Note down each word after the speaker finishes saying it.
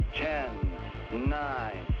10,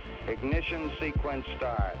 9, ignition sequence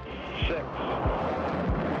start. 6.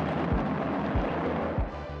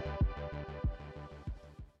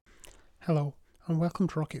 Hello, and welcome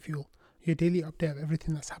to Rocket Fuel, your daily update of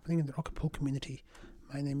everything that's happening in the Rocket Pool community.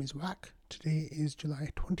 My name is Wack. Today is July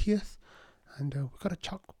 20th, and we've got a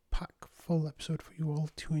chock-pack full episode for you all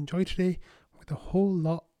to enjoy today, with a whole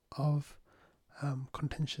lot of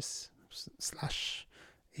contentious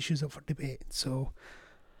 / issues up for debate. So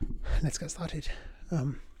let's get started.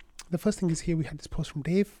 The first thing is, here we had this post from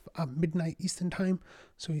Dave at midnight Eastern time.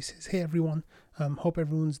 So he says, "Hey everyone, hope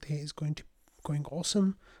everyone's day is going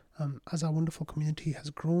awesome. As our wonderful community has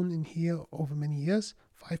grown in here over many years,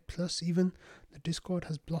 5+ even, the Discord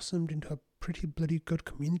has blossomed into a pretty bloody good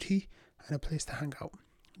community and a place to hang out.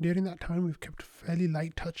 During that time, we've kept fairly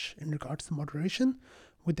light touch in regards to moderation,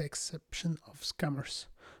 with the exception of scammers.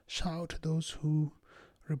 Shout out to those who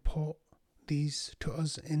report these to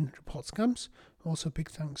us in report scams. Also, big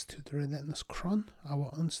thanks to the relentless Kron,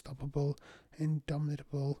 our unstoppable,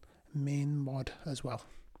 indomitable main mod as well.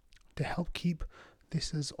 To help keep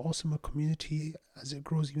this as awesome a community as it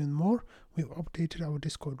grows even more, we've updated our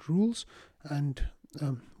Discord rules and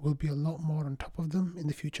will be a lot more on top of them in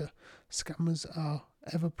the future. Scammers are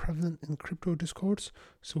ever prevalent in crypto discords,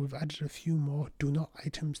 so we've added a few more do not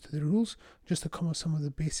items to the rules just to cover some of the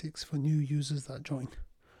basics for new users that join.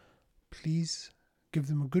 Please give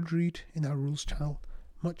them a good read in our rules channel.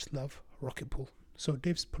 Much love, Rocket Pool." So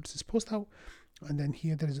Dave's puts this post out, and then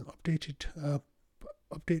here there is an updated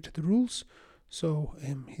update to the rules. So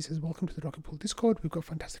he says, "Welcome to the Rocket Pool Discord. We've got a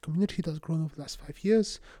fantastic community that's grown over the last 5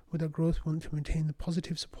 years. With our growth, we want to maintain the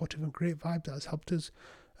positive, supportive and great vibe that has helped us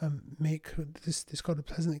make this Discord a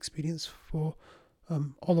pleasant experience for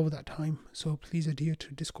all over that time. So please adhere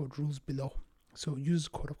to Discord rules below. So use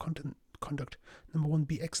code of conduct. Number 1,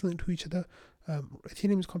 be excellent to each other.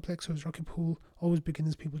 Ethereum is complex, so is Rocket Pool. Always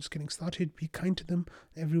beginners, people just getting started. Be kind to them,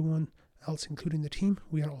 everyone else, including the team.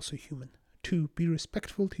 We are also human. 2, be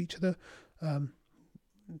respectful to each other,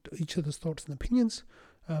 each other's thoughts and opinions.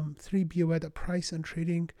 3, be aware that price and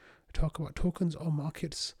trading, talk about tokens or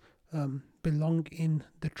markets, belong in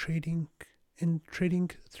the trading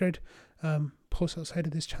thread. Posts outside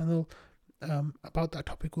of this channel about that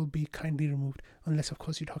topic will be kindly removed, unless of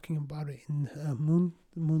course you're talking about it in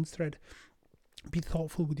Moon's thread. Be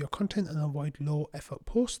thoughtful with your content and avoid low effort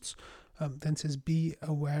posts." Then says, "Be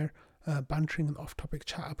aware bantering and off-topic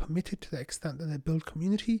chat are permitted to the extent that they build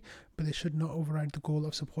community, but they should not override the goal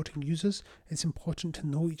of supporting users. It's important to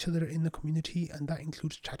know each other in the community, and that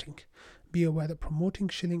includes chatting. Be aware that promoting,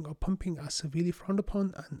 shilling or pumping are severely frowned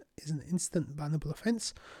upon and is an instant bannable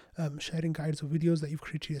offence. Sharing guides or videos that you've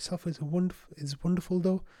created yourself is wonderful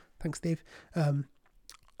though." Thanks, Dave.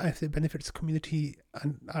 If the benefits of the community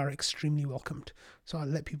and are extremely welcomed. So I'll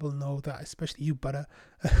let people know that, especially you, butter.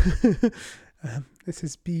 It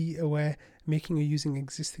says, "Be aware making or using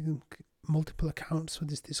existing multiple accounts for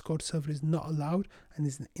this Discord server is not allowed and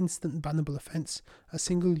is an instant bannable offence. A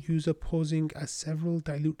single user posing as several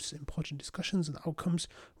dilutes important discussions and outcomes.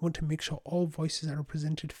 We want to make sure all voices are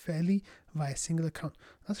represented fairly via a single account."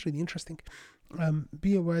 That's really interesting.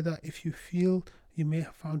 Be aware that if you feel you may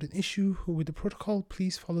have found an issue with the protocol,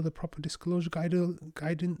 please follow the proper disclosure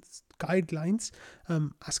guidelines.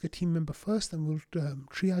 Ask a team member first and we'll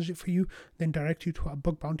triage it for you, then direct you to our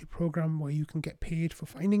bug bounty program where you can get paid for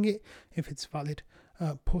finding it if it's valid.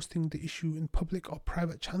 Posting the issue in public or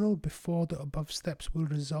private channel before the above steps will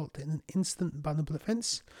result in an instant bannable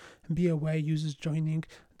offence. And be aware users joining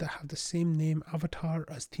that have the same name avatar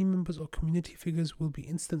as team members or community figures will be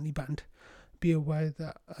instantly banned. Be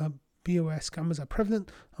aware scammers are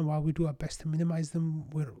prevalent, and while we do our best to minimize them,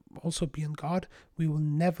 we'll also be on guard. We will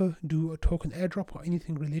never do a token airdrop or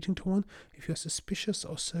anything relating to one. If you're suspicious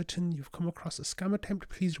or certain you've come across a scam attempt,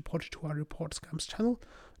 please report it to our report scams channel.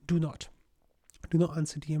 Do not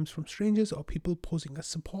answer DMs from strangers or people posing as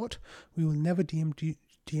support. We will never DM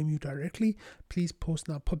you directly. Please post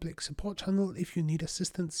in our public support channel if you need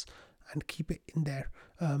assistance and keep it in there.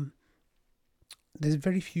 There's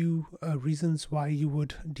very few reasons why you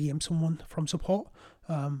would DM someone from support.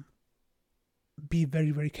 Be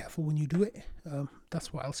very, very careful when you do it.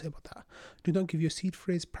 That's what I'll say about that. Do not give your seed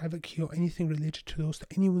phrase, private key, or anything related to those to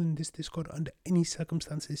anyone in this Discord under any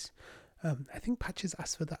circumstances. I think Patches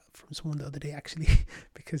asked for that from someone the other day, actually,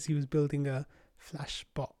 because he was building a Flash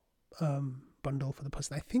bot bundle for the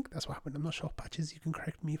person. I think that's what happened. I'm not sure. Patches, you can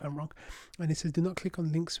correct me if I'm wrong. And it says, do not click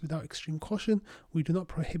on links without extreme caution. We do not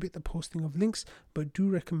prohibit the posting of links, but do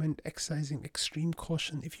recommend exercising extreme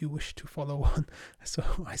caution if you wish to follow one. So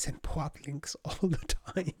I send PWAP links all the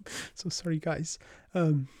time. So sorry, guys.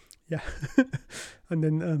 Yeah. And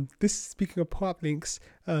then this, speaking of POAP links,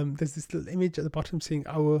 there's this little image at the bottom saying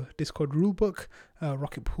our Discord rulebook,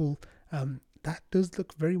 Rocket Pool. That does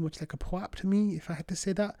look very much like a POAP to me, if I had to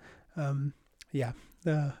say that. Yeah.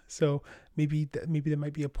 So maybe there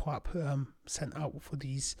might be a POAP sent out for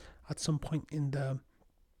these at some point in the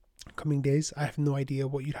coming days. I have no idea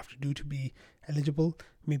what you'd have to do to be eligible.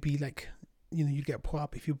 Maybe like, you'd get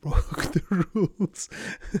POAP if you broke the rules.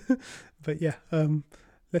 But yeah,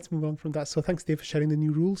 let's move on from that. So thanks, Dave, for sharing the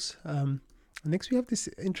new rules. Next we have this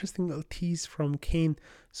interesting little tease from Kane.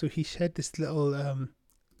 So he shared this little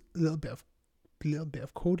bit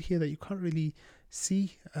of code here that you can't really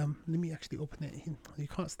see. Let me actually open it. You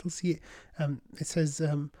can't still see it. It says,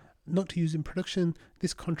 not to use in production.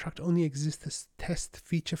 This contract only exists as test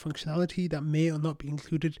feature functionality that may or not be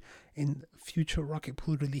included in future Rocket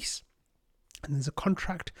Pool release. And there's a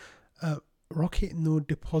contract, Rocket Node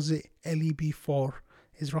Deposit LEB4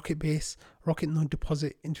 is Rocket Base, Rocket Node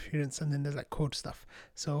Deposit Interference, and then there's like code stuff.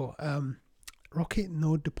 So Rocket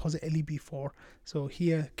Node Deposit LEB4. So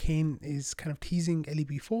here Kane is kind of teasing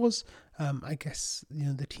LEB4s. I guess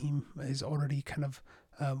the team is already kind of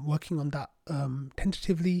working on that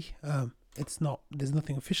tentatively. There's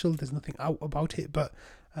nothing official, there's nothing out about it, but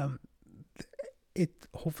it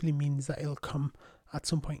hopefully means that it'll come at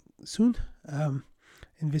some point soon.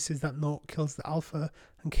 Invis is that note kills the alpha,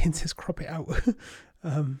 and Kane says crop it out.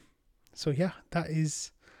 So yeah,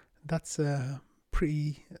 that's a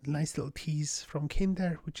pretty nice little tease from Kane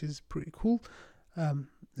there, which is pretty cool.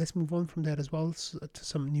 Let's move on from there as well to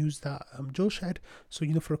some news that Joe shared. So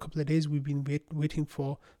for a couple of days we've been waiting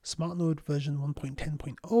for SmartNode version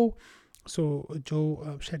 1.10.0. So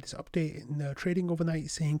Joe shared this update in trading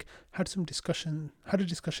overnight, saying had a discussion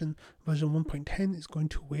version 1.10 is going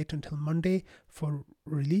to wait until Monday for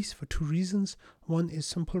release for two reasons. One is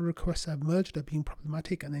some pull requests have merged are being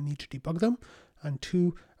problematic and I need to debug them, and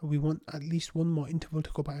two, we want at least one more interval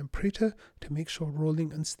to go by Imperator to make sure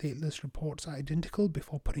rolling and stateless reports are identical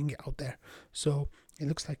before putting it out there. So it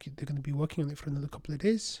looks like they're going to be working on it for another couple of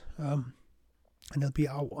days. And it'll be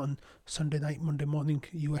out on Sunday night, Monday morning,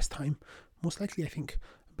 US time, most likely, I think.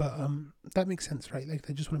 But that makes sense, right? Like,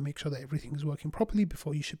 they just want to make sure that everything is working properly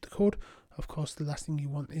before you ship the code. Of course, the last thing you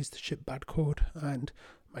want is to ship bad code and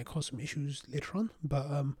might cause some issues later on. But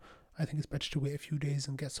I think it's better to wait a few days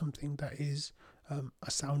and get something that is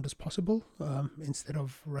as sound as possible instead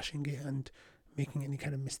of rushing it and making any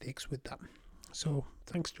kind of mistakes with that. So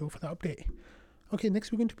thanks, Joe, for that update. Okay,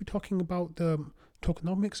 next we're going to be talking about the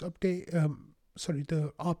tokenomics update.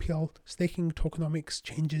 The RPL staking tokenomics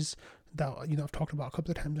changes that I've talked about a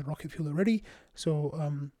couple of times in Rocket Fuel already.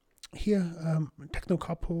 So here Tech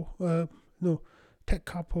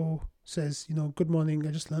Capo says, good morning,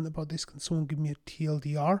 I just learned about this. Can someone give me a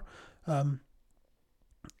TLDR on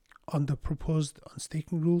the proposed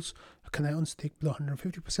unstaking rules? Can I unstake below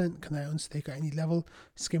 150%? Can I unstake at any level?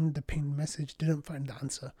 Skimmed the pinged message, didn't find the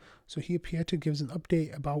answer. So here Pieter gives an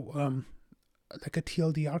update about like a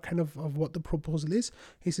TLDR kind of what the proposal is.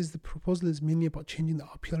 He says the proposal is mainly about changing the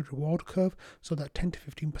RPL reward curve so that 10 to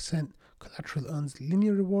 15% collateral earns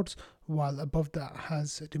linear rewards, while above that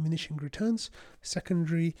has diminishing returns.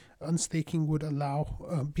 Secondary unstaking would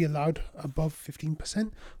be allowed above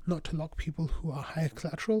 15%, not to lock people who are higher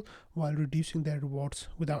collateral, while reducing their rewards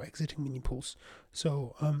without exiting mini pools.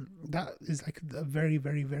 So that is like a very,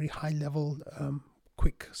 very, very high level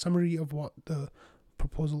quick summary of what the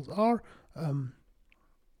proposals are.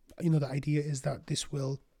 The idea is that this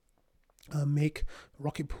will make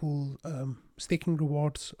Rocket Pool staking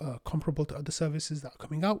rewards comparable to other services that are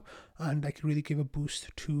coming out, and I can really give a boost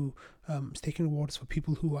to staking rewards for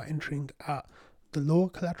people who are entering at the lower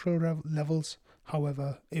collateral levels.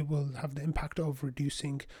 However, it will have the impact of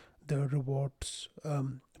reducing the rewards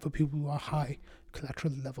for people who are high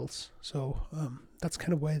collateral levels. So that's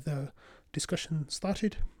kind of where the discussion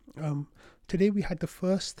started. Today we had the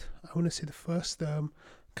first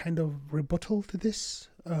kind of rebuttal to this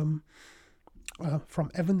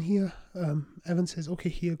from Evan here. Evan says, okay,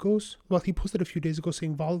 here goes. Well, he posted a few days ago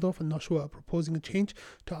saying Valdorf and Noshua are proposing a change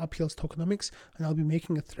to RPL's tokenomics, and I'll be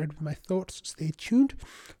making a thread with my thoughts. Stay tuned.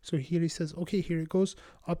 So here he says, okay, here it goes.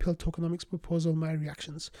 RPL tokenomics proposal, my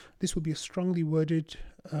reactions. This will be a strongly worded,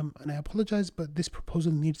 and I apologize, but this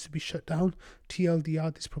proposal needs to be shut down.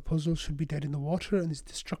 TLDR, this proposal should be dead in the water and is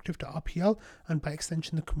destructive to RPL and by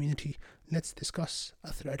extension the community. Let's discuss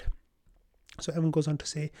a thread. So Evan goes on to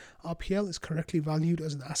say, RPL is correctly valued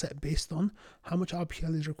as an asset based on how much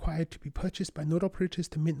RPL is required to be purchased by node operators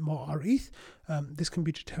to mint more RETH. This can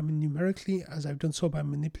be determined numerically, as I've done so by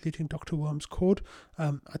manipulating Dr. Worm's code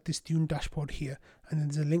at this Dune dashboard here. And then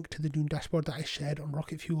there's a link to the Dune dashboard that I shared on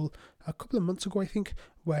Rocket Fuel a couple of months ago, I think,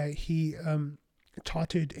 where he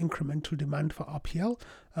charted incremental demand for RPL.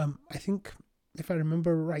 I think, if I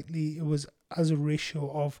remember rightly, it was as a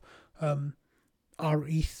ratio of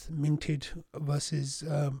RETH minted versus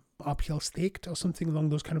RPL staked or something along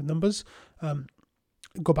those kind of numbers.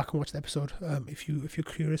 Go back and watch the episode if you're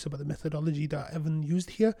curious about the methodology that Evan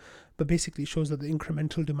used here. But basically it shows that the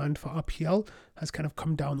incremental demand for RPL has kind of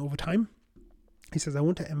come down over time. He says, I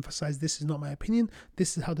want to emphasize this is not my opinion.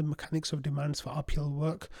 This is how the mechanics of demands for RPL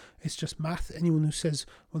work. It's just math. Anyone who says,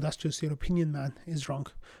 well, that's just your opinion, man, is wrong.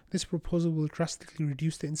 This proposal will drastically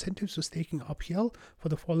reduce the incentives for staking RPL for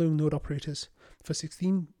the following node operators. For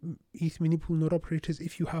 16 ETH mini-pool node operators,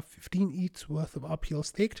 if you have 15 ETHs worth of RPL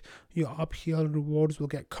staked, your RPL rewards will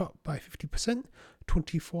get cut by 50%.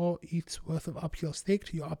 24 ETHs worth of RPL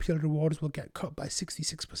staked, your RPL rewards will get cut by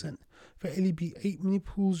 66%. For LEB8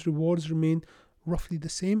 mini-pools, rewards remain roughly the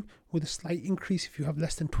same, with a slight increase if you have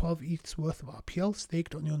less than 12 ETHs worth of RPL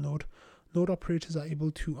staked on your node. Node operators are able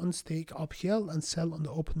to unstake RPL and sell on the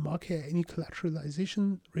open market at any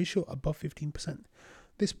collateralization ratio above 15%.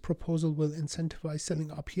 This proposal will incentivize selling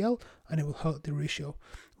RPL and it will hurt the ratio.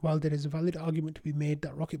 While there is a valid argument to be made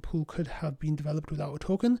that Rocket Pool could have been developed without a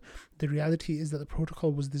token, the reality is that the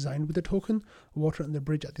protocol was designed with a token, water under the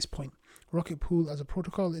bridge at this point. Rocket Pool as a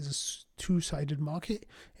protocol is a two-sided market.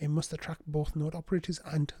 It must attract both node operators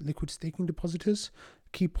and liquid staking depositors.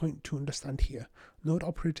 Key point to understand here. Node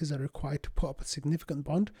operators are required to put up a significant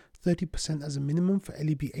bond, 30% as a minimum for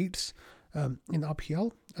LEB8s in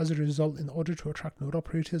RPL. As a result, in order to attract node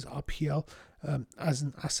operators, RPL as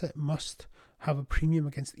an asset must have a premium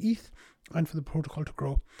against ETH and for the protocol to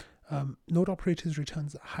grow. Node operators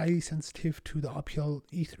returns are highly sensitive to the RPL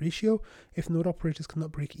ETH ratio. If node operators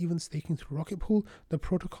cannot break even staking through Rocket Pool, the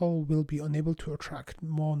protocol will be unable to attract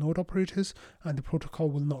more node operators and the protocol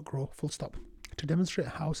will not grow, full stop. To demonstrate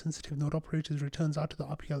how sensitive node operators returns are to the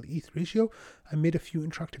RPL ETH ratio, I made a few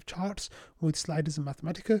interactive charts with sliders and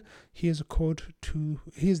Mathematica. Here's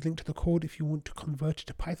linked to the code if you want to convert it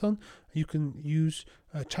to Python. You can use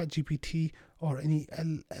ChatGPT or any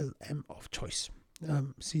LLM of choice.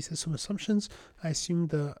 So he says some assumptions. I assume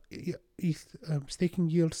the ETH staking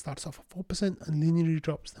yield starts off at 4% and linearly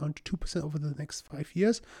drops down to 2% over the next 5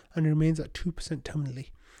 years and remains at 2% terminally.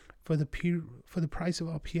 For the price of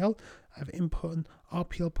RPL, I've input an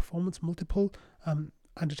RPL performance multiple and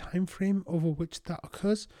a time frame over which that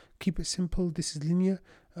occurs. Keep it simple. This is linear.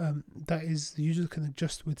 That is, the user can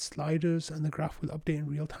adjust with sliders and the graph will update in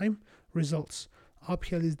real time. Results.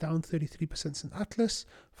 RPL is down 33% since Atlas.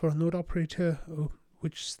 For a node operator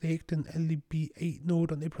which staked an LEB8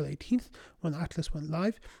 node on April 18th when Atlas went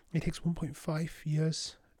live, it takes 1.5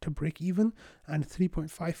 years to break even and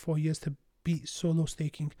 3.54 years to beat solo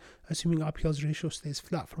staking. Assuming RPL's ratio stays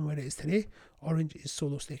flat from where it is today, orange is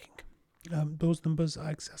solo staking. Those numbers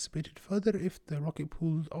are exacerbated further if the Rocket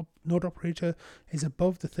Pool node operator is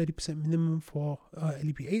above the 30% minimum for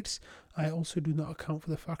LEB8s. I also do not account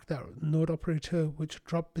for the fact that node operator which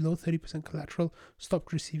dropped below 30% collateral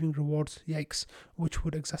stopped receiving rewards, yikes, which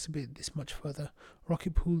would exacerbate this much further.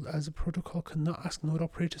 Rocket Pool as a protocol cannot ask node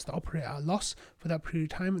operators to operate at a loss for that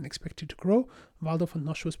period of time and expect it to grow. Waldorf and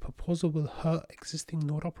Noshua's proposal will hurt existing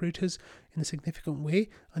node operators in a significant way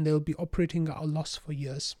and they will be operating at a loss for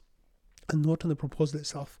years. A note on the proposal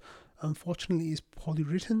itself. Unfortunately, is poorly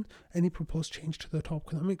written. Any proposed change to the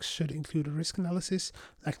tokenomics should include a risk analysis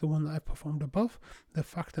like the one that I've performed above. The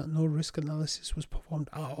fact that no risk analysis was performed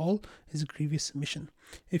at all is a grievous omission.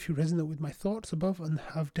 If you resonate with my thoughts above and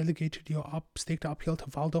have delegated your staked RPL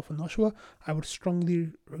to Waldorf and Noshua, I would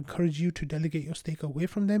strongly encourage you to delegate your stake away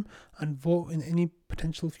from them and vote in any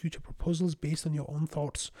potential future proposals based on your own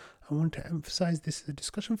thoughts. I want to emphasize this is a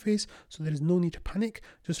discussion phase, so there is no need to panic.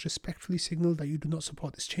 Just respectfully signal that you do not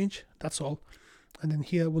support this change. That's all. And then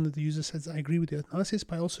here, one of the users says, I agree with your analysis,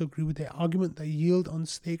 but I also agree with their argument that yield on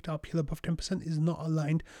staked RPL above 10% is not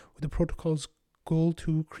aligned with the protocol's goal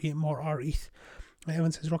to create more RETH.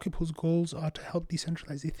 Evan says Rocket Pool's goals are to help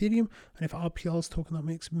decentralize Ethereum, and if RPL's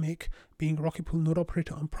tokenomics make being a Rocket Pool node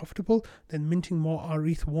operator unprofitable, then minting more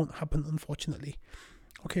RETH won't happen, unfortunately.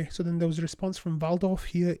 Okay, so then there was a response from Waldorf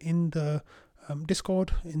here in the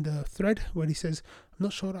Discord, in the thread, where he says, I'm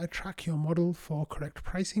not sure I track your model for correct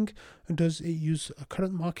pricing. Does it use a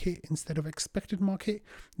current market instead of expected market?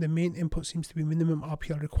 The main input seems to be minimum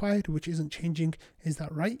RPL required, which isn't changing. Is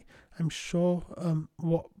that right? I'm sure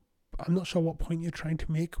I'm not sure what point you're trying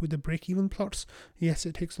to make with the break-even plots. Yes,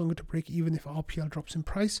 it takes longer to break even if RPL drops in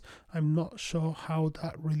price. I'm not sure how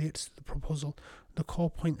that relates to the proposal. The core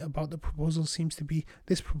point about the proposal seems to be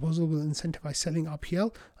this proposal will incentivize selling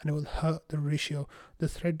RPL and it will hurt the ratio. The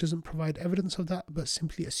thread doesn't provide evidence of that, but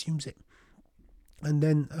simply assumes it. And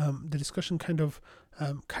then the discussion kind of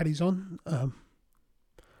carries on.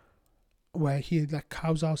 Where he, like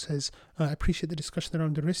Kauzau says, I appreciate the discussion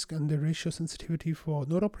around the risk and the ratio sensitivity for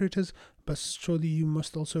node operators, but surely you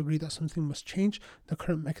must also agree that something must change. The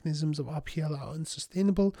current mechanisms of RPL are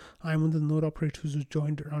unsustainable. I'm one of the node operators who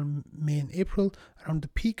joined around May and April, around the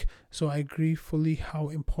peak, so I agree fully how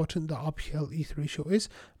important the RPL ETH ratio is,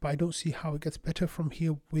 but I don't see how it gets better from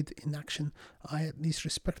here with inaction. I at least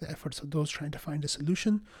respect the efforts of those trying to find a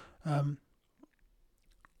solution. And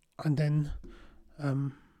then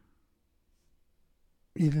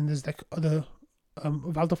there's like other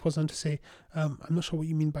Valdov goes on to say, I'm not sure what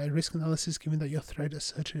you mean by risk analysis given that your thread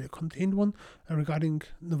asserted it contained one. Regarding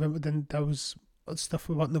November, then there was stuff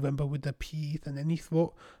about November with the PETH and NETH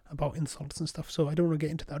vote about insults and stuff, so I don't want to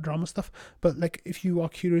get into that drama stuff, but like if you are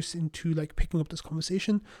curious into like picking up this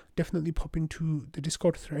conversation, definitely pop into the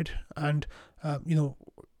Discord thread and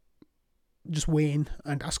just weigh in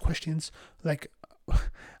and ask questions. Like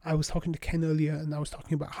I was talking to Ken earlier and I was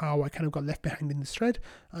talking about how I kind of got left behind in this thread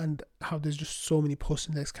and how there's just so many posts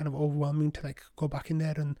in there, it's kind of overwhelming to like go back in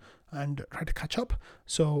there and try to catch up.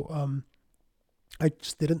 So I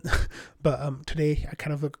just didn't. But today I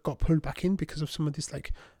kind of got pulled back in because of some of this.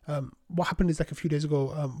 Like what happened is like a few days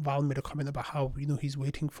ago, Val made a comment about how he's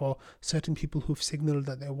waiting for certain people who've signaled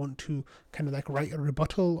that they want to kind of like write a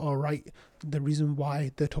rebuttal or write the reason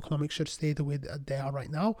why the tokenomics should stay the way that they are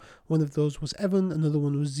right now. One of those was Evan, another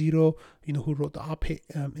one was Zero, who wrote the RPIT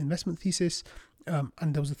investment thesis, and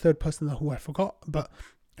there was a third person who I forgot, but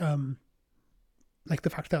like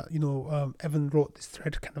the fact that Evan wrote this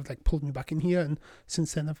thread kind of like pulled me back in here, and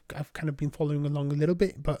since then I've kind of been following along a little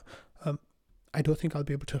bit, but I don't think I'll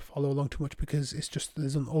be able to follow along too much because it's just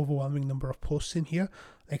there's an overwhelming number of posts in here,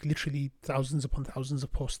 like literally thousands upon thousands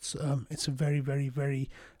of posts. It's a very, very, very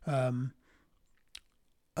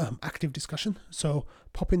active discussion, so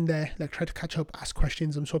pop in there, like try to catch up, ask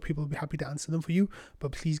questions. I'm sure people will be happy to answer them for you,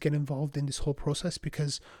 but please get involved in this whole process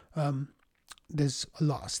because there's a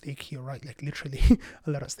lot at stake here, right? Like literally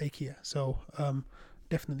a lot at stake here. So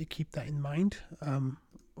definitely keep that in mind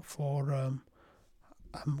for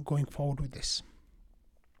going forward with this.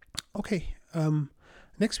 Okay.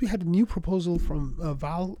 Next, we had a new proposal from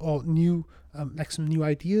Val, or some new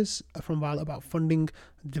ideas from Val about funding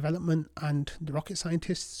development and the rocket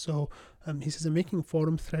scientists. So he says I'm making a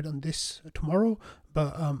forum thread on this tomorrow,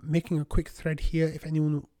 but making a quick thread here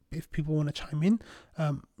if people want to chime in.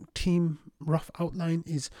 Team rough outline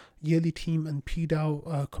is yearly team and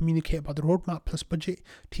PDAO communicate about the roadmap plus budget.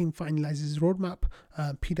 Team finalizes roadmap,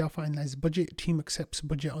 PDAO finalizes budget, team accepts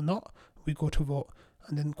budget or not, we go to vote.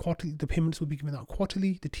 And then quarterly, the payments will be given out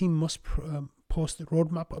quarterly. The team must post the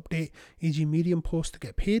roadmap update, e.g. Medium post to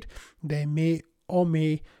get paid. They may or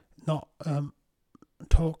may not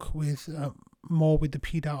talk with more with the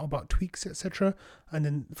PDAO about tweaks, etc. And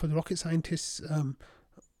then for the rocket scientists,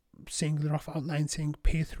 saying the rough outline saying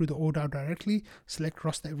pay through the ODAO directly, select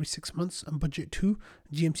roster every 6 months, and budget 2,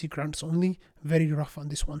 GMC grants only. Very rough on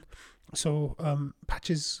this one. So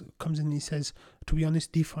Patches comes in and he says, to be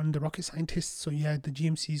honest, defund the rocket scientists. So yeah, the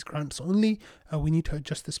GMC's grants only. We need to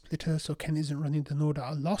adjust the splitter so Ken isn't running the node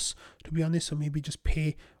at a loss, to be honest. So maybe just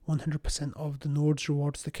pay 100% of the node's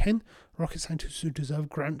rewards to Ken. Rocket scientists who deserve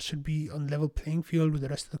grants should be on level playing field with the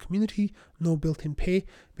rest of the community. No built-in pay.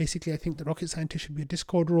 Basically, I think the rocket scientist should be a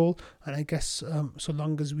Discord role, and I guess so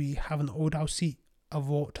long as we have an ODAO seat, a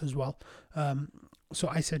vote as well. So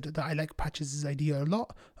I said that I like Patches' idea a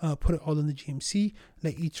lot. Put it all in the GMC.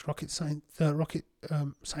 Let each rocket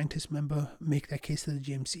scientist member make their case to the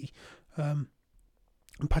GMC. And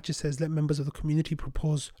Patches says, let members of the community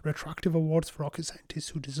propose retroactive awards for rocket scientists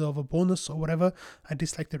who deserve a bonus or whatever. I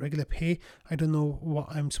dislike the regular pay. I don't know what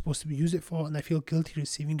I'm supposed to use it for, and I feel guilty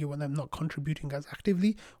receiving it when I'm not contributing as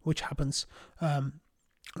actively, which happens. And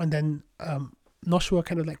then Noshua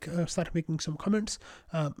kind of like started making some comments.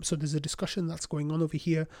 So there's a discussion that's going on over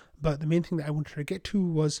here, but the main thing that I wanted to get to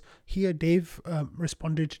was here Dave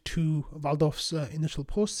responded to Valdov's initial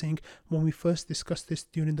post saying, when we first discussed this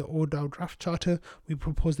during the ODAO draft charter, we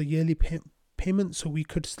proposed a yearly payment so we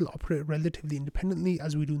could still operate relatively independently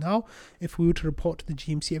as we do now. If we were to report to the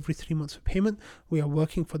GMC every 3 months for payment, we are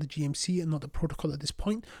working for the GMC and not the protocol at this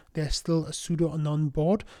point. They're still a pseudo anon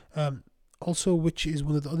board. Also, which is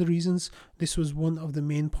one of the other reasons, this was one of the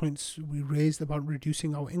main points we raised about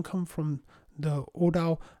reducing our income from the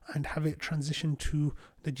ODAO and have it transition to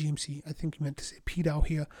the GMC. I think you meant to say PDAO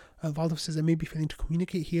here. Valdov says, I may be failing to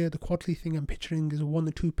communicate here. The quarterly thing I'm picturing is a 1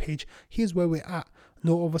 or 2 page. Here's where we're at.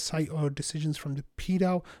 No oversight or decisions from the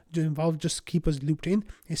PDAO involved, just keep us looped in.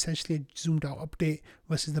 Essentially a zoomed out update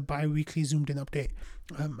versus the bi-weekly zoomed in update.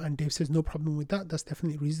 And Dave says, no problem with that. That's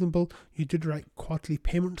definitely reasonable. You did write quarterly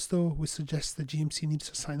payments though, which suggests the GMC needs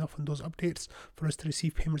to sign off on those updates for us to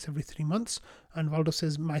receive payments every 3 months. And Valdo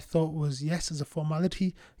says, my thought was yes, as a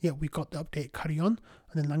formality. Yeah, we got the update, carry on.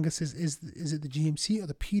 And then Langa says, is it the GMC or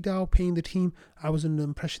the PDAO paying the team? I was under the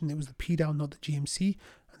impression it was the PDAO, not the GMC.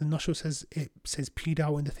 And then Nosho says, it says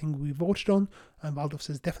PDAO in the thing we voted on. And Valdov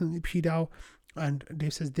says, definitely PDAO. And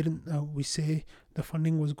Dave says, didn't we say the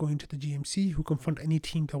funding was going to the GMC, who can fund any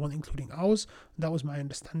team they want, including ours? That was my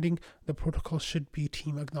understanding. The protocol should be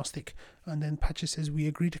team agnostic. And then Patches says, we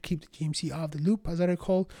agree to keep the GMC out of the loop, as I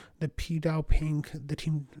recall. The PDAO paying the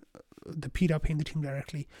team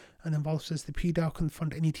directly. And then Valve says the PDAO can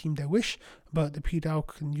fund any team they wish, but the PDAO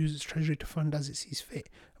can use its treasury to fund as it sees fit,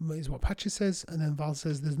 is what Patches says. And then Valve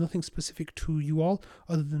says there's nothing specific to you all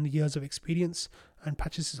other than the years of experience. And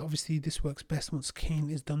Patches says obviously this works best once Kane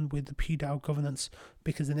is done with the PDAO governance,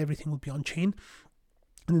 because then everything will be on chain.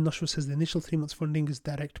 And then Noshua says the initial 3 months funding is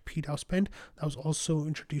direct PDAO spend. That was also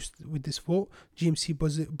introduced with this vote. GMC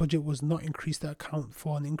budget was not increased to account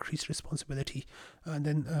for an increased responsibility. And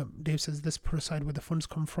then Dave says, let's put aside where the funds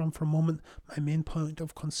come from for a moment. My main point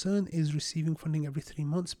of concern is receiving funding every 3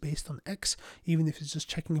 months based on X. Even if it's just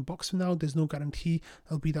checking a box for now, there's no guarantee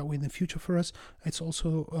it'll be that way in the future for us. It's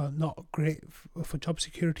also not great for job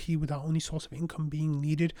security, with our only source of income being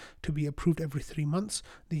needed to be approved every 3 months.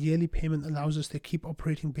 The yearly payment allows us to keep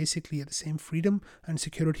operating basically at the same freedom and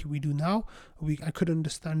security we do now. I could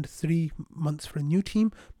understand 3 months for a new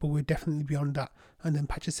team, but we're definitely beyond that. And then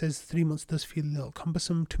Patches says 3 months does feel a little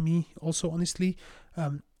cumbersome to me also, honestly.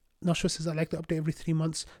 Noshua says, I like the update every 3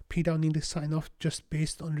 months. PDAO need to sign off just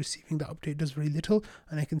based on receiving the update does very little,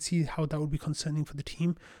 and I can see how that would be concerning for the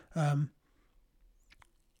team. And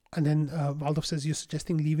then Valdov says, you're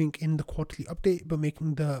suggesting leaving in the quarterly update but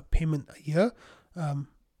making the payment a year.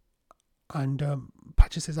 And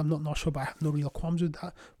Patches says, I'm not sure, but I have no real qualms with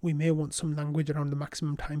that. We may want some language around the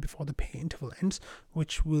maximum time before the pay interval ends,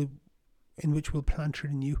 in which we'll plan to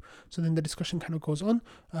renew. So then the discussion kind of goes on.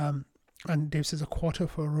 And Dave says a quarter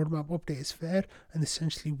for a roadmap update is fair, and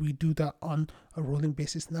essentially we do that on a rolling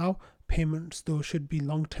basis now. Payments, though, should be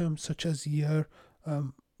long-term, such as year,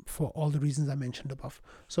 for all the reasons I mentioned above.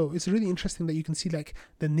 So it's really interesting that you can see like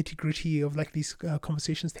the nitty-gritty of like these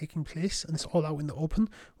conversations taking place, and it's all out in the open,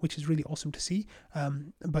 which is really awesome to see.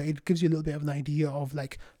 But it gives you a little bit of an idea of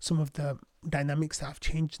like some of the dynamics that have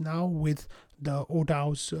changed now with the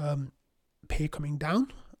ODAO's pay coming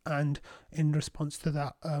down. And in response to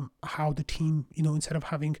that, how the team, instead of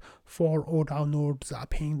having 4 ODAO nodes that are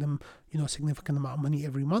paying them, a significant amount of money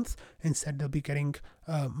every month, instead they'll be getting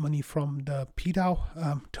money from the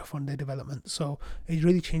PDAO to fund their development. So it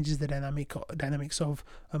really changes the dynamics of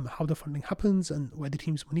how the funding happens and where the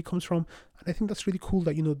team's money comes from. And I think that's really cool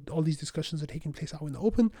that, all these discussions are taking place out in the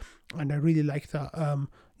open. And I really like that,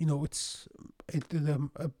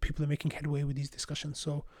 people are making headway with these discussions.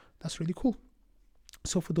 So that's really cool.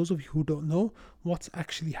 So for those of you who don't know, what's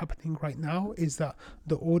actually happening right now is that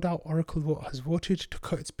the ODAO Oracle vote has voted to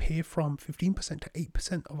cut its pay from 15% to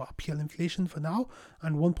 8% of RPL inflation for now,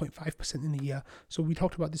 and 1.5% in a year. So we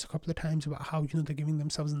talked about this a couple of times about how, they're giving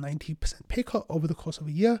themselves a 90% pay cut over the course of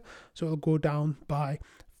a year. So it'll go down by,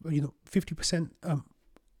 50%.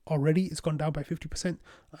 Already it's gone down by 50%,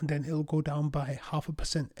 and then it'll go down by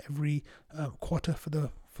 0.5% every quarter for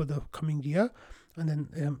the coming year. And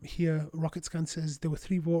then here RocketScan says there were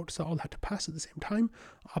 3 votes that all had to pass at the same time: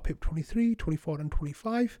 RPIP 23, 24 and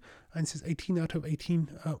 25. And it says 18 out of 18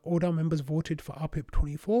 ODAO members voted for RPIP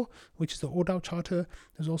 24, which is the ODAO charter.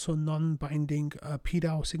 There's also a non-binding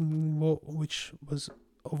PDAO signaling vote, which was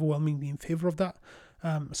overwhelmingly in favor of that.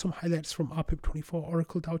 Some highlights from RPIP 24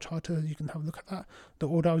 Oracle DAO charter, you can have a look at that. The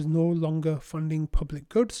ODAO is no longer funding public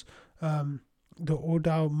goods. The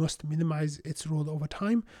ODAO must minimize its role over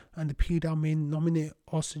time, and the PDAO may nominate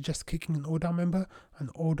or suggest kicking an ODAO member, and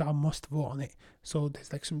ODAO must vote on it. So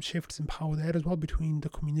there's like some shifts in power there as well between the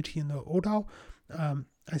community and the ODAO. And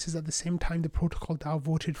it says at the same time, the protocol DAO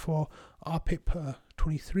voted for RPIP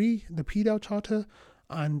 23, the PDAO charter,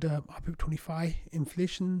 and RPIP 25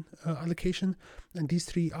 inflation allocation, and these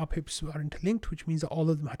 3 RPIPs are interlinked, which means that all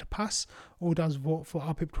of them had to pass. ODAO's vote for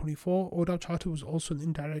RPIP 24 ODAO charter was also an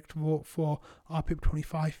indirect vote for RPIP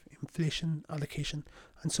 25 inflation allocation.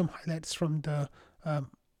 And some highlights from the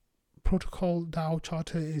protocol DAO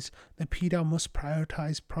charter is the PDAO must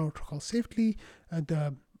prioritize protocol safety.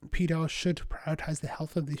 The PDAO should prioritize the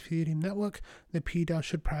health of the Ethereum network. The PDAO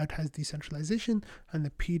should prioritize decentralization, and the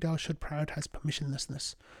PDAO should prioritize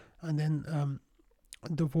permissionlessness. And then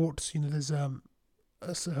the votes, there's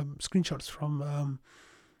screenshots from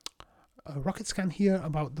Rocket Scan here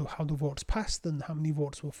about how the votes passed and how many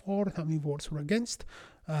votes were for and how many votes were against.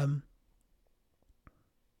 And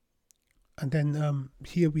then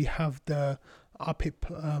here we have the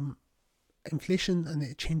RPIP inflation, and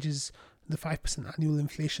it changes the 5% annual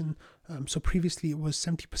inflation. So previously it was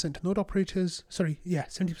 70% to node operators.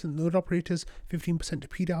 70% node operators, 15% to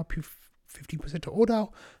PDAO, 15% to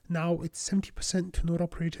ODAO. Now it's 70% to node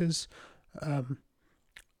operators.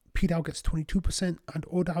 PDAO gets 22% and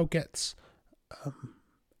ODAO gets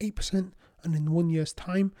 8%. And in 1 year's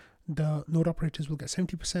time, the node operators will get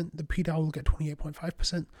 70%, the PDAO will get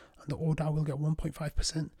 28.5%, and the ODAO will get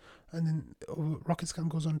 1.5%. And then Rocket Scan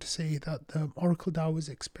goes on to say that the Oracle DAO is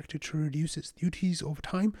expected to reduce its duties over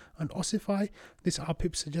time and ossify. This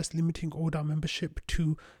RPIP suggests limiting ODAO membership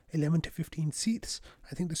to 11 to 15 seats.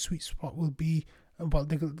 I think the sweet spot will be,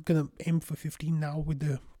 they're going to aim for 15 now, with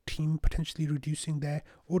the team potentially reducing their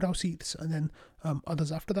ODAO seats, and then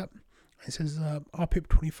others after that. It says RPIP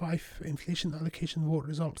 25 inflation allocation vote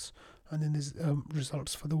results, and then there's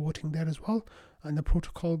results for the voting there as well. And the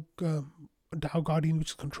protocol DAO Guardian, which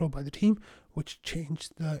is controlled by the team, which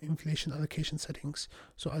changed the inflation allocation settings.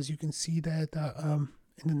 So as you can see there, that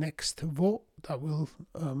in the next vote that will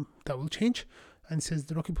change. And it says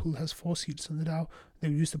the Rocket Pool has 4 seats on the DAO. They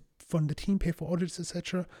were used to fund the team, pay for audits,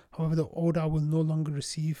 etc. However, the ODAO will no longer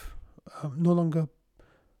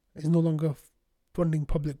funding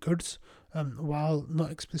public goods. While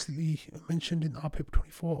not explicitly mentioned in RPIP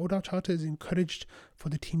 24, ODAO charter is encouraged for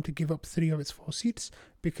the team to give up 3 of its 4 seats,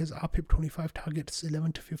 because RPIP 25 targets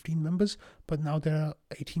 11 to 15 members, but now there are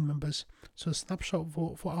 18 members. So a snapshot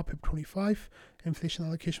vote for RPIP 25. Inflation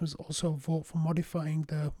allocation was also a vote for modifying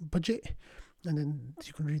the budget, and then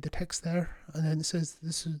you can read the text there. And then it says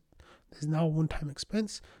there's now a one-time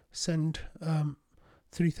expense. Send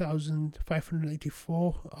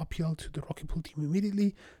 3,584 RPL to the Rocket Pool team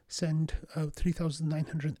immediately. Send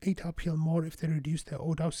 3,908 RPL more if they reduce their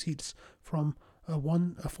ODAO seats from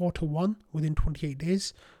 4 to 1 within 28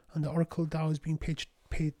 days. And the Oracle DAO is being paid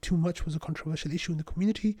too much was a controversial issue in the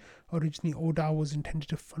community. Originally, ODAO was intended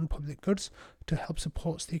to fund public goods to help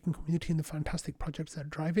support staking community and the fantastic projects that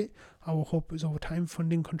drive it. Our hope is over time,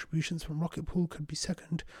 funding contributions from Rocket Pool could be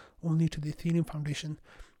second only to the Ethereum Foundation.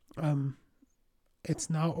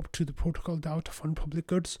 It's now up to the protocol DAO to fund public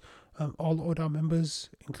goods. All ODAO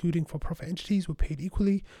members, including for-profit entities, were paid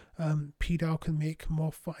equally. PDAO can make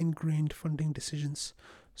more fine-grained funding decisions.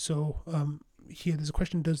 So here there's a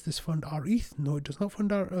question: does this fund our ETH? No, it does not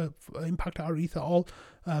fund impact our ETH at all.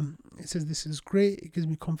 It says this is great. It gives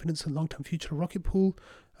me confidence in the long-term future of Rocket Pool.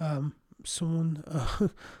 Someone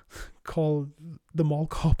called the mall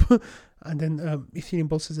cop, and then Ethereum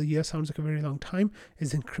Bull says a year sounds like a very long time.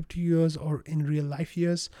 Is in crypto years or in real life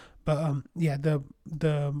years? But that's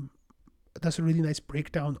a really nice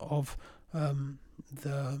breakdown of the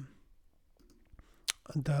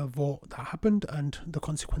vote that happened and the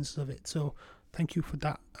consequences of it. So thank you for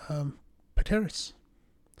that, Pateris.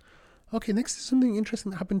 Okay, next is something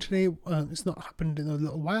interesting that happened today. It's not happened in a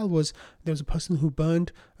little while. There was a person who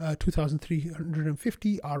burned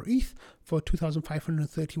 2,350 RETH for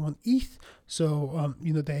 2,531 ETH. So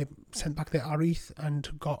they sent back their RETH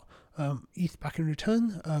and got ETH back in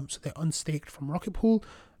return. So they're unstaked from Rocket Pool.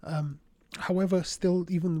 However, still,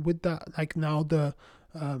 even with that, now the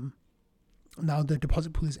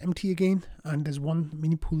deposit pool is empty again, and there's one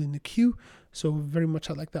mini pool in the queue. So very much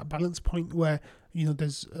at that balance point where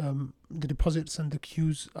there's the deposits and the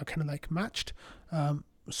queues are kind of matched.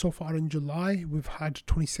 So far in July, we've had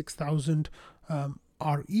 26,000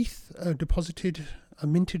 RETH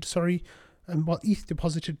minted. ETH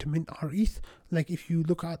deposited to mint RETH. If you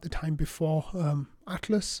look at the time before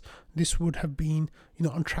Atlas, this would have been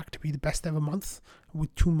on track to be the best ever month,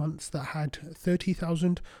 with 2 months that had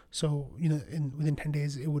 30,000. So within 10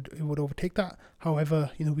 days it would overtake that.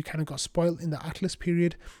 However, we kind of got spoiled in the Atlas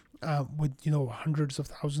period with hundreds of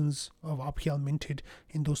thousands of RPL minted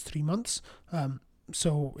in those 3 months.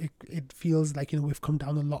 So it feels like we've come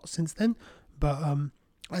down a lot since then. But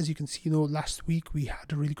as you can see, last week we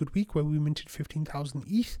had a really good week where we minted 15,000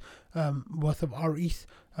 ETH worth of our ETH.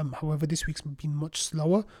 However, this week's been much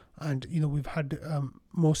slower, and we've had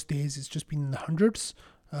most days it's just been in the hundreds,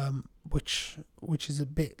 which is a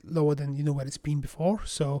bit lower than where it's been before.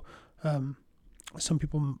 So some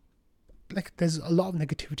people like there's a lot of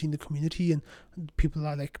negativity in the community, and people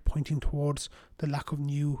are like pointing towards the lack of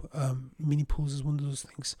new mini pools as one of those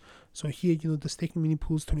things. So here, the staking mini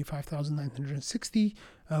pools 25,960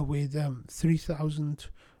 with 3,000.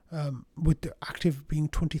 With the active being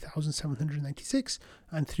 20,796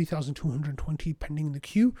 and 3,220 pending in the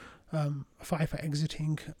queue, 5 are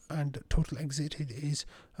exiting, and total exited is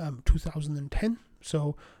 2,010.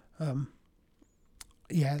 So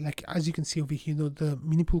like as you can see over here, the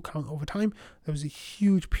mini pool count over time, there was a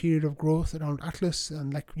huge period of growth around Atlas,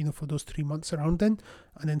 and for those 3 months around then,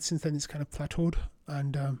 and then since then it's kind of plateaued,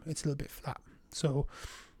 and it's a little bit flat. So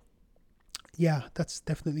yeah, that's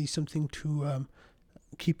definitely something to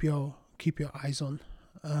keep your eyes on.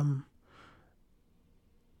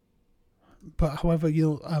 But however,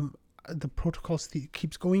 the protocol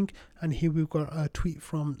keeps going, and here we've got a tweet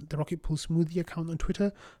from the Rocket Pool Smoothie account on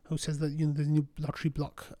Twitter, who says that the new lottery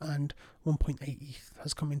block and 1.8 ETH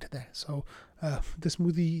has come into there. So the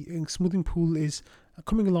smoothing pool is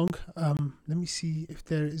coming along. Let me see if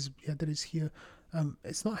there is. Yeah, there is here.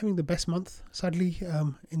 It's not having the best month, sadly.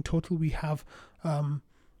 In total, we have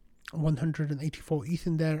 184 ETH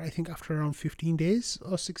in there, I think, after around 15 days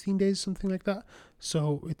or 16 days, something like that.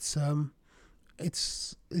 So it's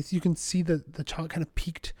you can see that the chart kind of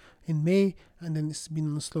peaked in May, and then it's been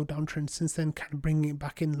on a slow downtrend since then, kind of bringing it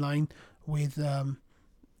back in line with the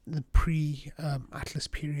pre Atlas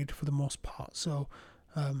period for the most part. So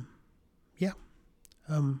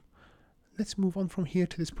let's move on from here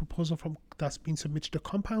to this proposal that's been submitted to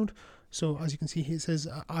Compound. So as you can see here, it says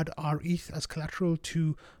add rETH as collateral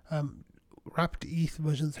to Wrapped ETH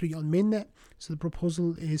version 3 on mainnet. So the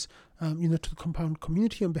proposal is, to the Compound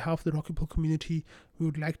community, on behalf of the Rocket Pool community, we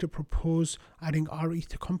would like to propose adding rETH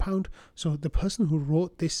to Compound. So the person who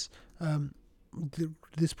wrote this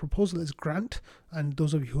this proposal is Grant, and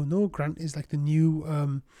those of you who know, Grant is like the new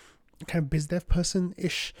kind of biz dev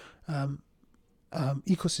person-ish,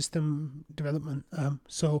 ecosystem development.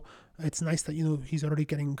 So it's nice that he's already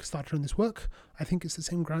getting started on this work. I think it's the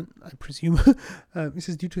same Grant, I presume. This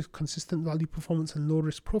is due to consistent value performance and low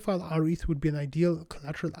risk profile. rETH would be an ideal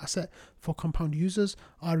collateral asset for Compound users.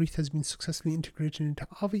 rETH has been successfully integrated into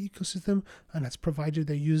Aave ecosystem and has provided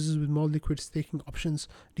their users with more liquid staking options.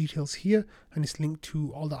 Details here, and it's linked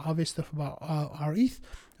to all the Aave stuff about rETH.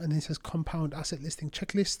 And then it says Compound asset listing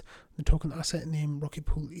checklist. The token asset name Rocket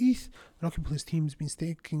Pool ETH. Rocket Pool's team has been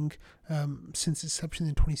staking since its inception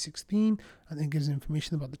in 2016, and then gives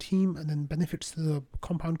information about the team, and then benefits to the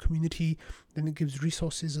Compound community. Then it gives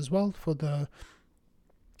resources as well for the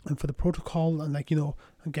protocol, and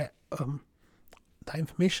get that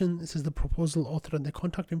information. It says the proposal author and their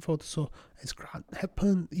contact info. So it's Grant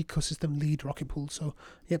Hepburn, ecosystem lead, Rocket Pool. So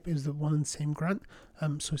yep, it was the one and same Grant.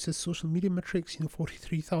 So it says social media metrics,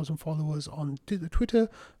 43,000 followers on Twitter,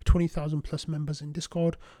 20,000 plus members in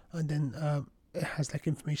Discord, and then it has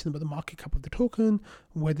information about the market cap of the token,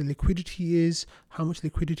 where the liquidity is, how much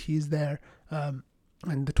liquidity is there, and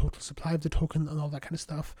the total supply of the token, and all that kind of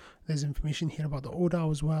stuff. There's information here about the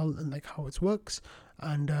ODAO as well, and how it works.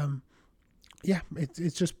 And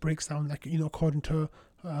it just breaks down according to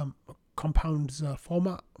Compound's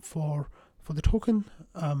format for the token,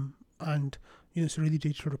 and it's a really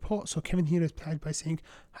detailed report. So Kevin here replied by saying,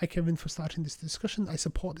 "Hi Kevin, for starting this discussion. I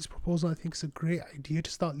support this proposal. I think it's a great idea to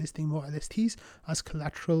start listing more LSTs as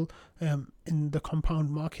collateral in the Compound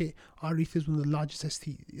market. rETH is one of the largest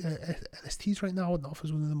LSTs right now and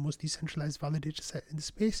offers one of the most decentralized validator set in the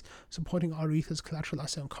space. Supporting rETH as collateral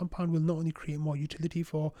asset on Compound will not only create more utility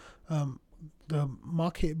for the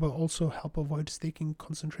market, but also help avoid staking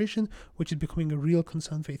concentration, which is becoming a real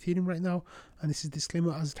concern for Ethereum right now. And this is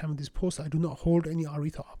disclaimer, as the time of this post, I do not hold any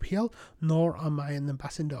rETH or RPL, nor am I an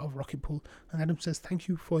ambassador of Rocket Pool." And Adam says, "Thank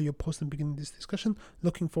you for your post and beginning this discussion.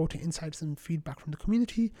 Looking forward to insights and feedback from the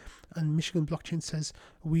community." And Michigan Blockchain says,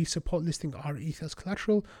 "We support listing rETH as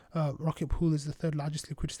collateral. Rocket Pool is the third largest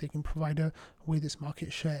liquid staking provider, with its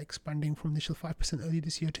market share expanding from initial 5% earlier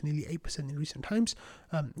this year to nearly 8% in recent times.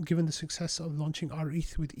 Given the success of launching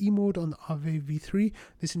rETH with eMode on Aave v3,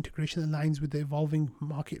 this integration aligns with the evolving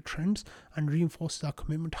market trends and reinforces our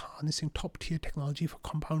commitment to harnessing top-tier technology for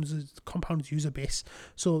Compound's user base."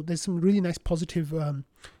 So there's some really nice positive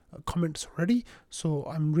comments already. So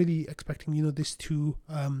I'm really expecting this to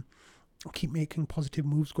keep making positive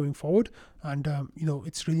moves going forward. And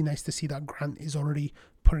it's really nice to see that Grant is already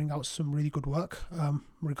putting out some really good work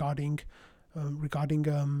regarding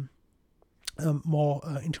more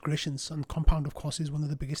integrations. And Compound, of course, is one of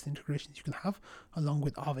the biggest integrations you can have, along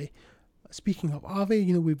with Aave. Speaking of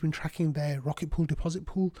Aave, we've been tracking their Rocket Pool deposit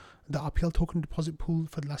pool, the RPL token deposit pool,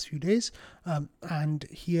 for the last few days, and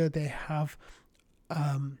here they have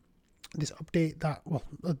this update that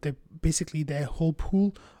basically their whole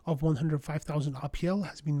pool of 105,000 RPL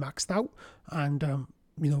has been maxed out, and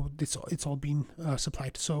it's all been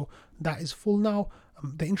supplied, so that is full now.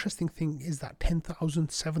 The interesting thing is that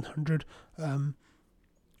 10,700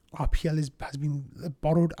 RPL has been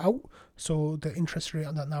borrowed out, so the interest rate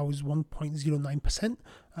on that now is 1.09%.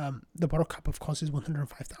 The borrow cap, of course, is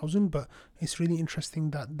 105,000, but it's really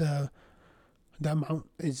interesting that the amount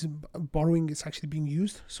is borrowing is actually being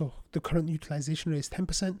used. So the current utilization rate is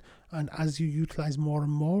 10%, and as you utilize more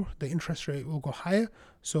and more, the interest rate will go higher.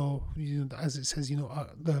 So as it says,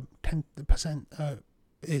 the 10%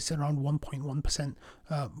 is around 1.1%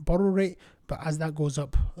 borrow rate, but as that goes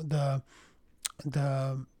up, the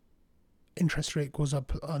interest rate goes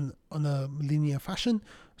up on a linear fashion.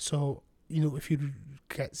 So if you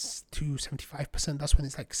get to 75%, that's when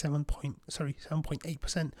it's like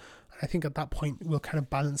 7.8%. And I think at that point we'll kind of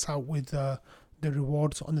balance out with the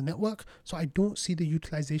rewards on the network. So I don't see the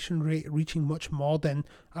utilization rate reaching much more than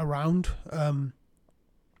around 7%.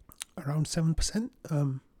 Around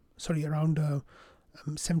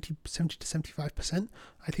 70 to 75%.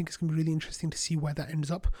 I think it's going to be really interesting to see where that ends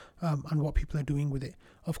up and what people are doing with it.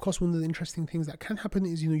 Of course, one of the interesting things that can happen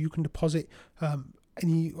is you can deposit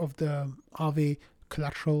any of the Aave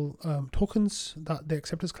collateral tokens that they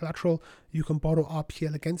accept as collateral. You can borrow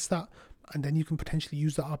RPL against that, and then you can potentially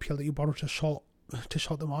use the RPL that you borrow to short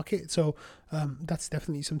the market. So that's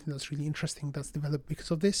definitely something that's really interesting that's developed because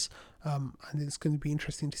of this, and it's going to be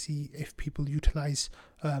interesting to see if people utilize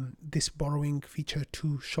this borrowing feature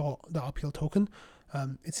to short the RPL token.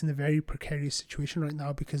 It's in a very precarious situation right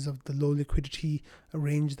now because of the low liquidity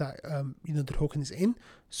range that the token is in.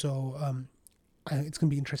 So it's going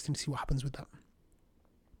to be interesting to see what happens with that.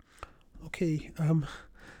 Okay,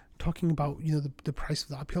 talking about the price of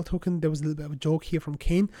the RPL token, there was a little bit of a joke here from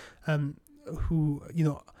Kane, who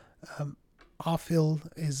Arphil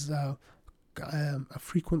is a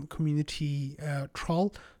frequent community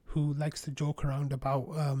troll who likes to joke around about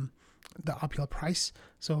the RPL price.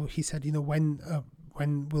 So he said, when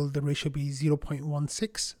will the ratio be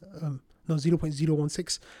 0.16?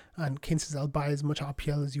 0.016, and Kane says, I'll buy as much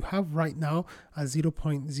RPL as you have right now at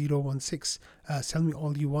 0.016. Sell me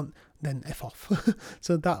all you want, then F off.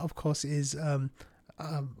 So that, of course, is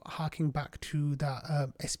harking back to that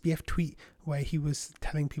SBF tweet where he was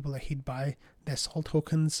telling people that he'd buy their Sol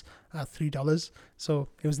tokens at $3. So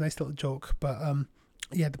it was a nice little joke, but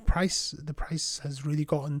the price has really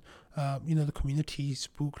gotten the community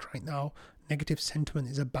spooked right now. Negative sentiment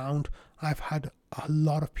is abound. I've had a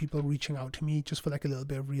lot of people reaching out to me just for a little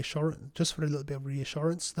bit of reassurance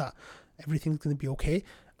that everything's going to be okay.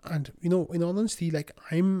 And in all honesty,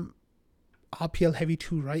 I'm RPL heavy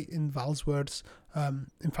too, right? In Val's words.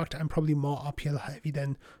 In fact, I'm probably more RPL heavy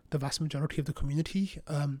than the vast majority of the community.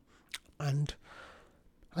 And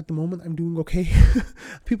at the moment, I'm doing okay.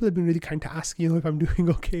 People have been really kind to ask, if I'm doing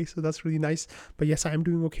okay. So that's really nice. But yes, I am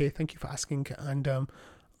doing okay. Thank you for asking. And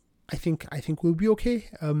I think we'll be okay.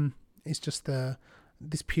 It's just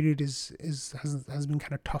this period has been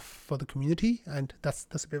kind of tough for the community, and that's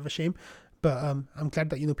a bit of a shame. But I'm glad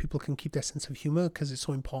that people can keep their sense of humor, because it's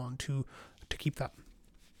so important to keep that.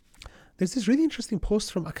 There's this really interesting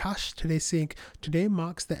post from Akash today saying, today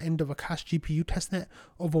marks the end of Akash GPU testnet.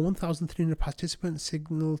 Over 1,300 participants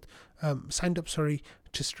signed up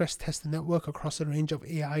to stress test the network across a range of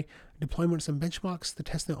AI deployments and benchmarks. The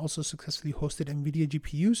testnet also successfully hosted NVIDIA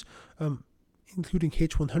GPUs, including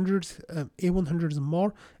H100s, A100s and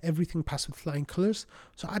more. Everything passed with flying colors.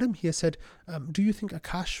 So Adam here said, do you think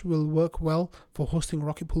Akash will work well for hosting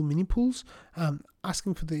Rocket Pool mini pools?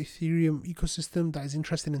 Asking for the Ethereum ecosystem that is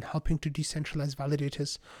interested in helping to decentralize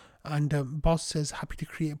validators. And Boss says, happy to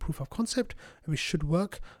create a proof of concept, which should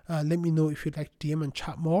work. Let me know if you'd like to DM and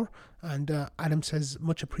chat more. And Adam says,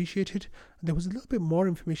 much appreciated. There was a little bit more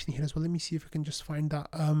information here as well. Let me see if I can just find that.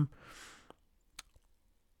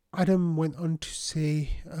 Adam went on to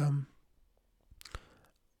say,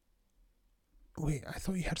 I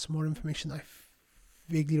thought you had some more information. I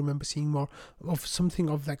vaguely remember seeing more of something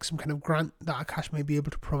of some kind of grant that Akash may be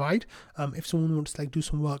able to provide. If someone wants to do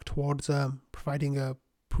some work towards providing a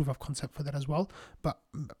proof of concept for that as well. But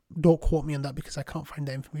don't quote me on that because I can't find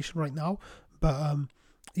that information right now. But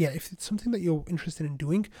if it's something that you're interested in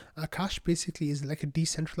doing, Akash basically is like a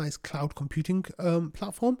decentralized cloud computing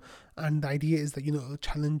platform, and the idea is that it'll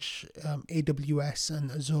challenge AWS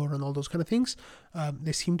and Azure and all those kind of things.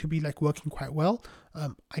 They seem to be working quite well.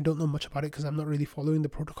 I don't know much about it because I'm not really following the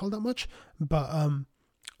protocol that much, but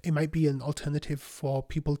it might be an alternative for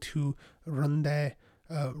people to run their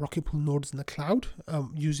Rocket Pool nodes in the cloud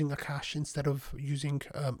using Akash instead of using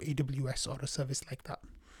AWS or a service like that.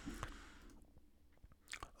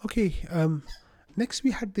 Okay, next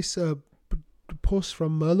we had this post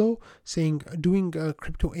from Merlo saying doing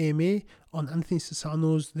crypto AMA on Anthony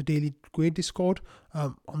Sassano's The Daily Gwei Discord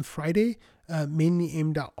on Friday, mainly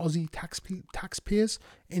aimed at Aussie taxpayers.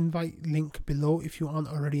 Invite link below if you aren't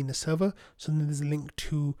already in the server. So then there's a link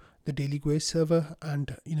to the Daily Gwei server,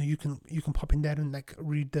 and you can pop in there and like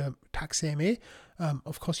read the tax AMA.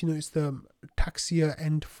 Of course, it's the tax year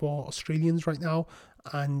end for Australians right now,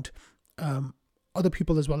 and other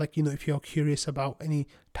people as well. Like, if you're curious about any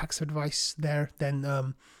tax advice there,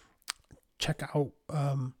 then check out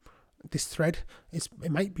this thread.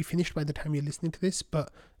 It might be finished by the time you're listening to this,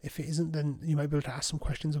 but if it isn't, then you might be able to ask some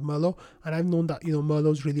questions of Merlo. And I've known that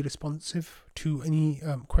Merlo's really responsive to any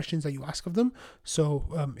questions that you ask of them.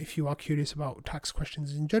 So if you are curious about tax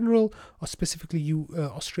questions in general, or specifically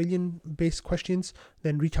Australian based questions,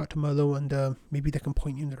 then reach out to Merlo, and maybe they can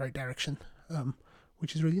point you in the right direction,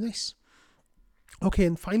 which is really nice. Okay,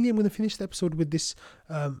 and finally, I'm going to finish the episode with this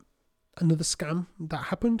another scam that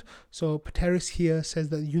happened. So Pateris here says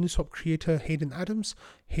that Uniswap creator Hayden Adams,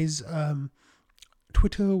 his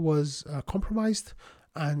Twitter was compromised,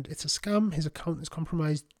 and it's a scam. His account is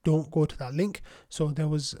compromised. Don't go to that link. So there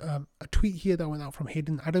was a tweet here that went out from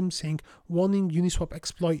Hayden Adams saying, warning, Uniswap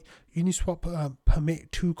exploit. Uniswap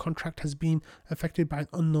permit 2 contract has been affected by an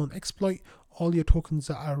unknown exploit. All your tokens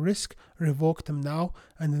are at risk. Revoke them now.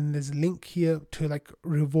 And then there's a link here to like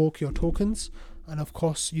revoke your tokens. And of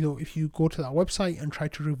course, if you go to that website and try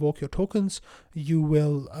to revoke your tokens, you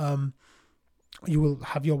will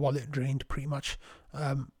have your wallet drained pretty much.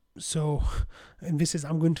 So, and this is,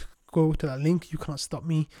 I'm going to go to that link. You can't stop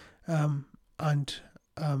me. And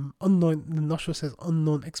unknown, the Noshua says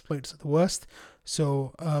unknown exploits are the worst.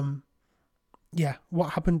 So, yeah, what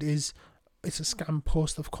happened is, it's a scam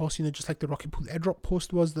post, of course, just like the Rocket Pool airdrop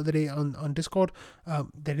post was the other day on Discord.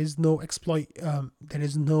 There is no exploit. There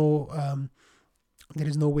is no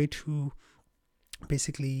way to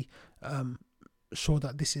basically show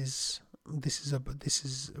that this is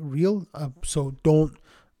real. So don't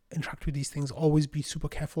interact with these things. Always be super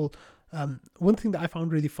careful. One thing that I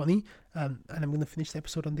found really funny, and I'm going to finish the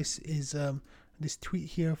episode on this, is this tweet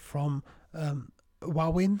here from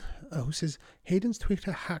Wawin, who says, Hayden's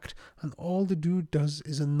Twitter hacked and all the dude does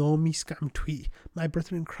is a normie scam tweet. My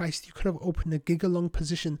brother in Christ, you could have opened a giga-long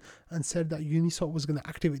position and said that Uniswap was going to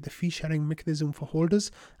activate the fee sharing mechanism for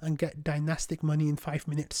holders and get dynastic money in 5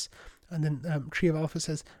 minutes. And then Tree of Alpha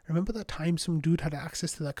says, remember that time some dude had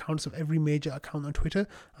access to the accounts of every major account on Twitter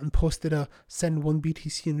and posted a send 1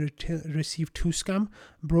 BTC and receive 2 scam?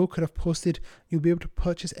 Bro could have posted, you'll be able to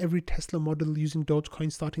purchase every Tesla model using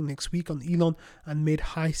Dogecoin starting next week on Elon, and made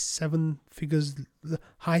high 7 figures, low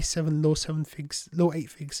 8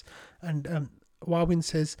 figs. And Wawin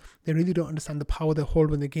says they really don't understand the power they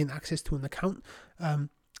hold when they gain access to an account. And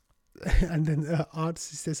then Arts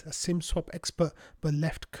says, a SIM swap expert but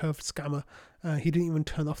left curved scammer. He didn't even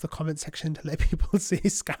turn off the comment section to let people say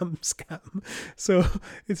scam. So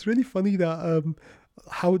it's really funny that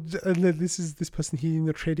this person here in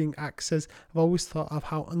the Trading Act says, I've always thought of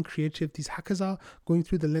how uncreative these hackers are, going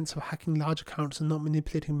through the lengths of hacking large accounts and not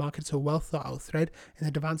manipulating markets. A well thought out thread in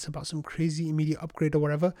advance about some crazy immediate upgrade or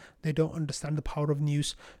whatever. They don't understand the power of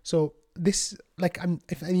news. So this,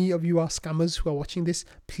 if any of you are scammers who are watching this,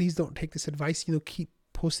 please don't take this advice. Keep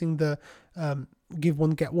posting the give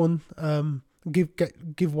one get one,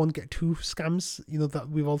 give one get two scams, that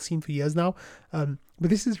we've all seen for years now. But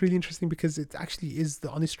this is really interesting because it actually is the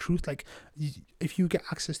honest truth. Like, if you get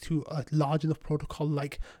access to a large enough protocol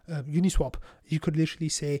like Uniswap, you could literally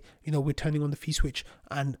say, we're turning on the fee switch,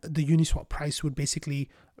 and the Uniswap price would basically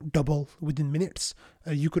double within minutes.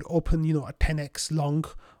 You could open, a 10x long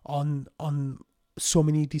on so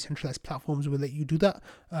many decentralized platforms will let you do that.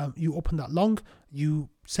 You open that long, you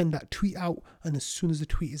send that tweet out, and as soon as the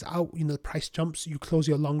tweet is out, the price jumps. You close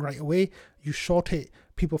your long right away, you short it,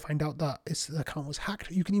 people find out that the account was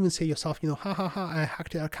hacked. You can even say yourself, I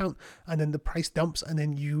hacked your account, and then the price dumps, and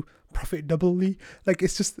then you profit doubly. Like,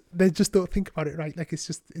 it's just, they just don't think about it, right? Like,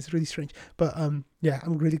 it's really strange. But yeah,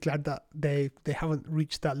 I'm really glad that they haven't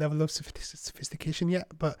reached that level of sophistication yet.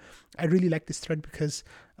 But I really like this thread because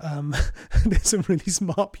there's some really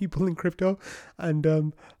smart people in crypto,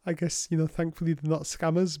 and I guess, thankfully they're not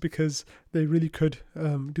scammers, because they really could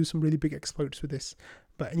do some really big exploits with this.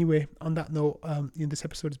 But anyway, on that note, this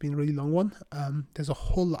episode has been a really long one. There's a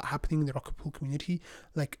whole lot happening in the Rocket Pool community.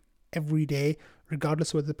 Like, every day, regardless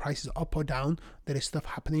of whether the price is up or down, there is stuff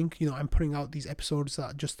happening. I'm putting out these episodes that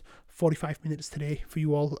are just 45 minutes today for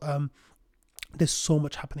you all. There's so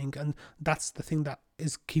much happening, and that's the thing that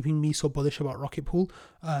is keeping me so bullish about Rocket Pool.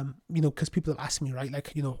 Because people have asked me, right,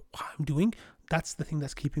 how I'm doing. that's the thing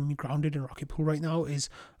that's keeping me grounded in Rocket Pool right now, is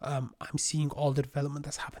I'm seeing all the development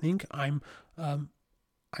that's happening.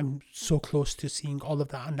 I'm so close to seeing all of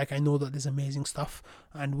that, and like I know that there's amazing stuff,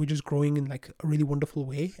 and we're just growing in like a really wonderful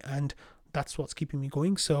way, and that's what's keeping me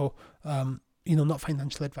going. So not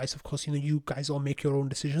financial advice, of course. You guys all make your own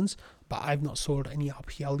decisions, but I've not sold any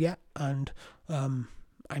RPL yet, and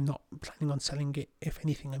I'm not planning on selling it. If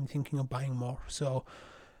anything, I'm thinking of buying more. So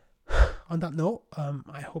on that note,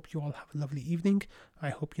 I hope you all have a lovely evening.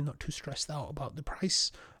 I hope you're not too stressed out about the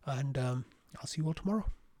price, and I'll see you all tomorrow.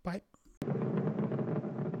 Bye.